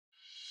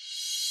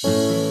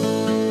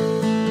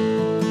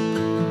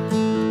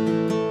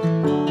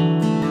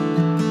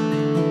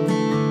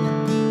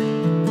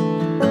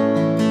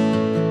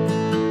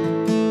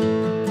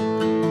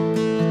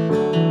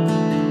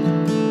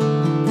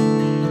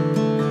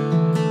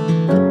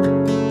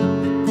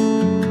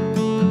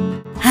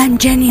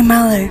Jenny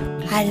Muller.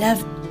 I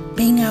love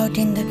being out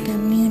in the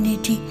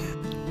community.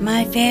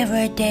 My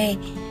favorite day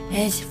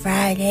is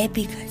Friday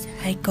because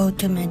I go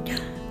to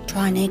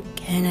Medtronic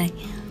and I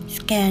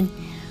scan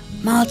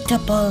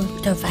multiple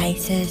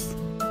devices.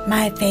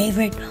 My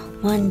favorite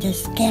one to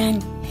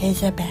scan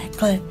is a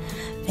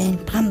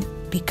baclofen pump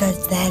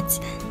because that's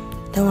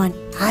the one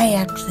I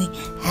actually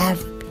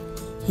have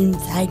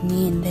inside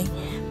me and they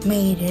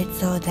made it,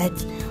 so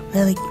that's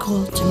really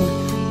cool to me.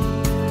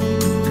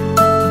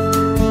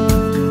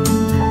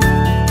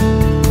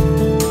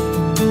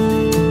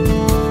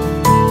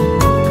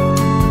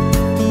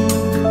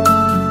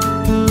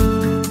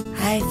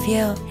 I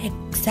feel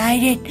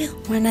excited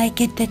when I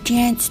get the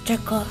chance to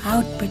go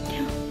out, but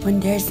when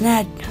there's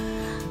not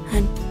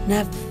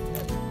enough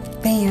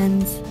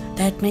fans,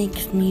 that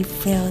makes me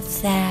feel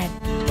sad.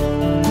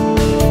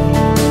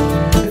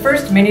 The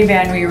first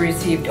minivan we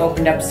received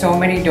opened up so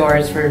many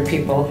doors for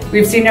people.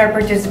 We've seen our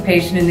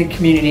participation in the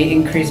community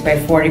increase by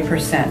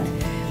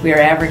 40%. We are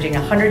averaging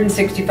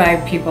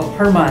 165 people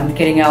per month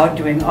getting out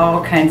doing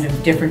all kinds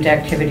of different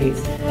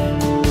activities.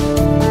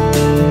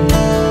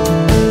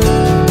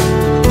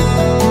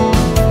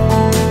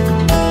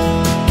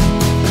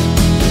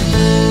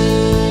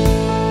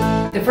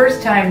 The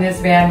first time this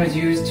van was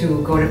used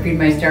to go to Feed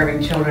My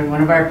Starving Children,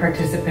 one of our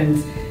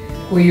participants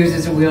who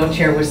uses a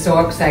wheelchair was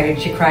so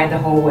excited she cried the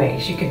whole way.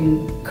 She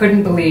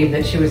couldn't believe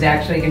that she was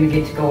actually going to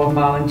get to go and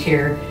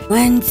volunteer.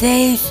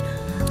 Wednesdays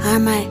are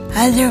my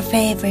other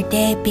favorite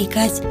day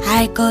because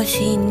I go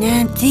see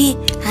Nancy.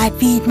 I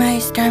feed my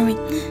starving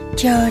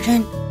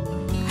children.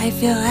 I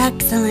feel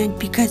excellent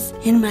because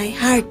in my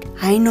heart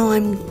I know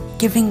I'm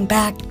giving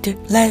back to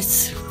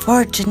less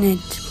fortunate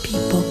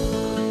people.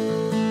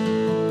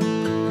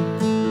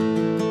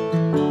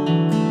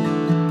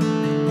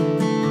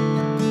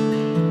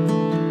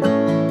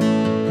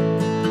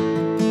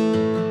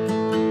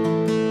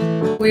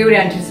 We would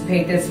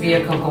anticipate this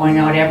vehicle going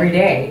out every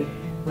day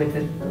with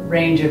a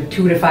range of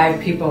 2 to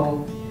 5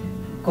 people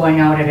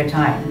going out at a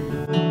time.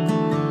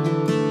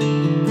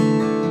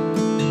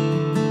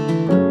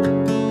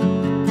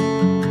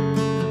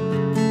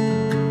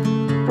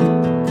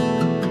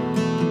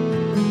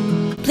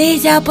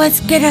 Please help us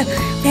get a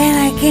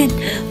van. I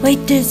can't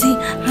wait to see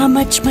how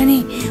much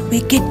money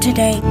we get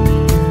today.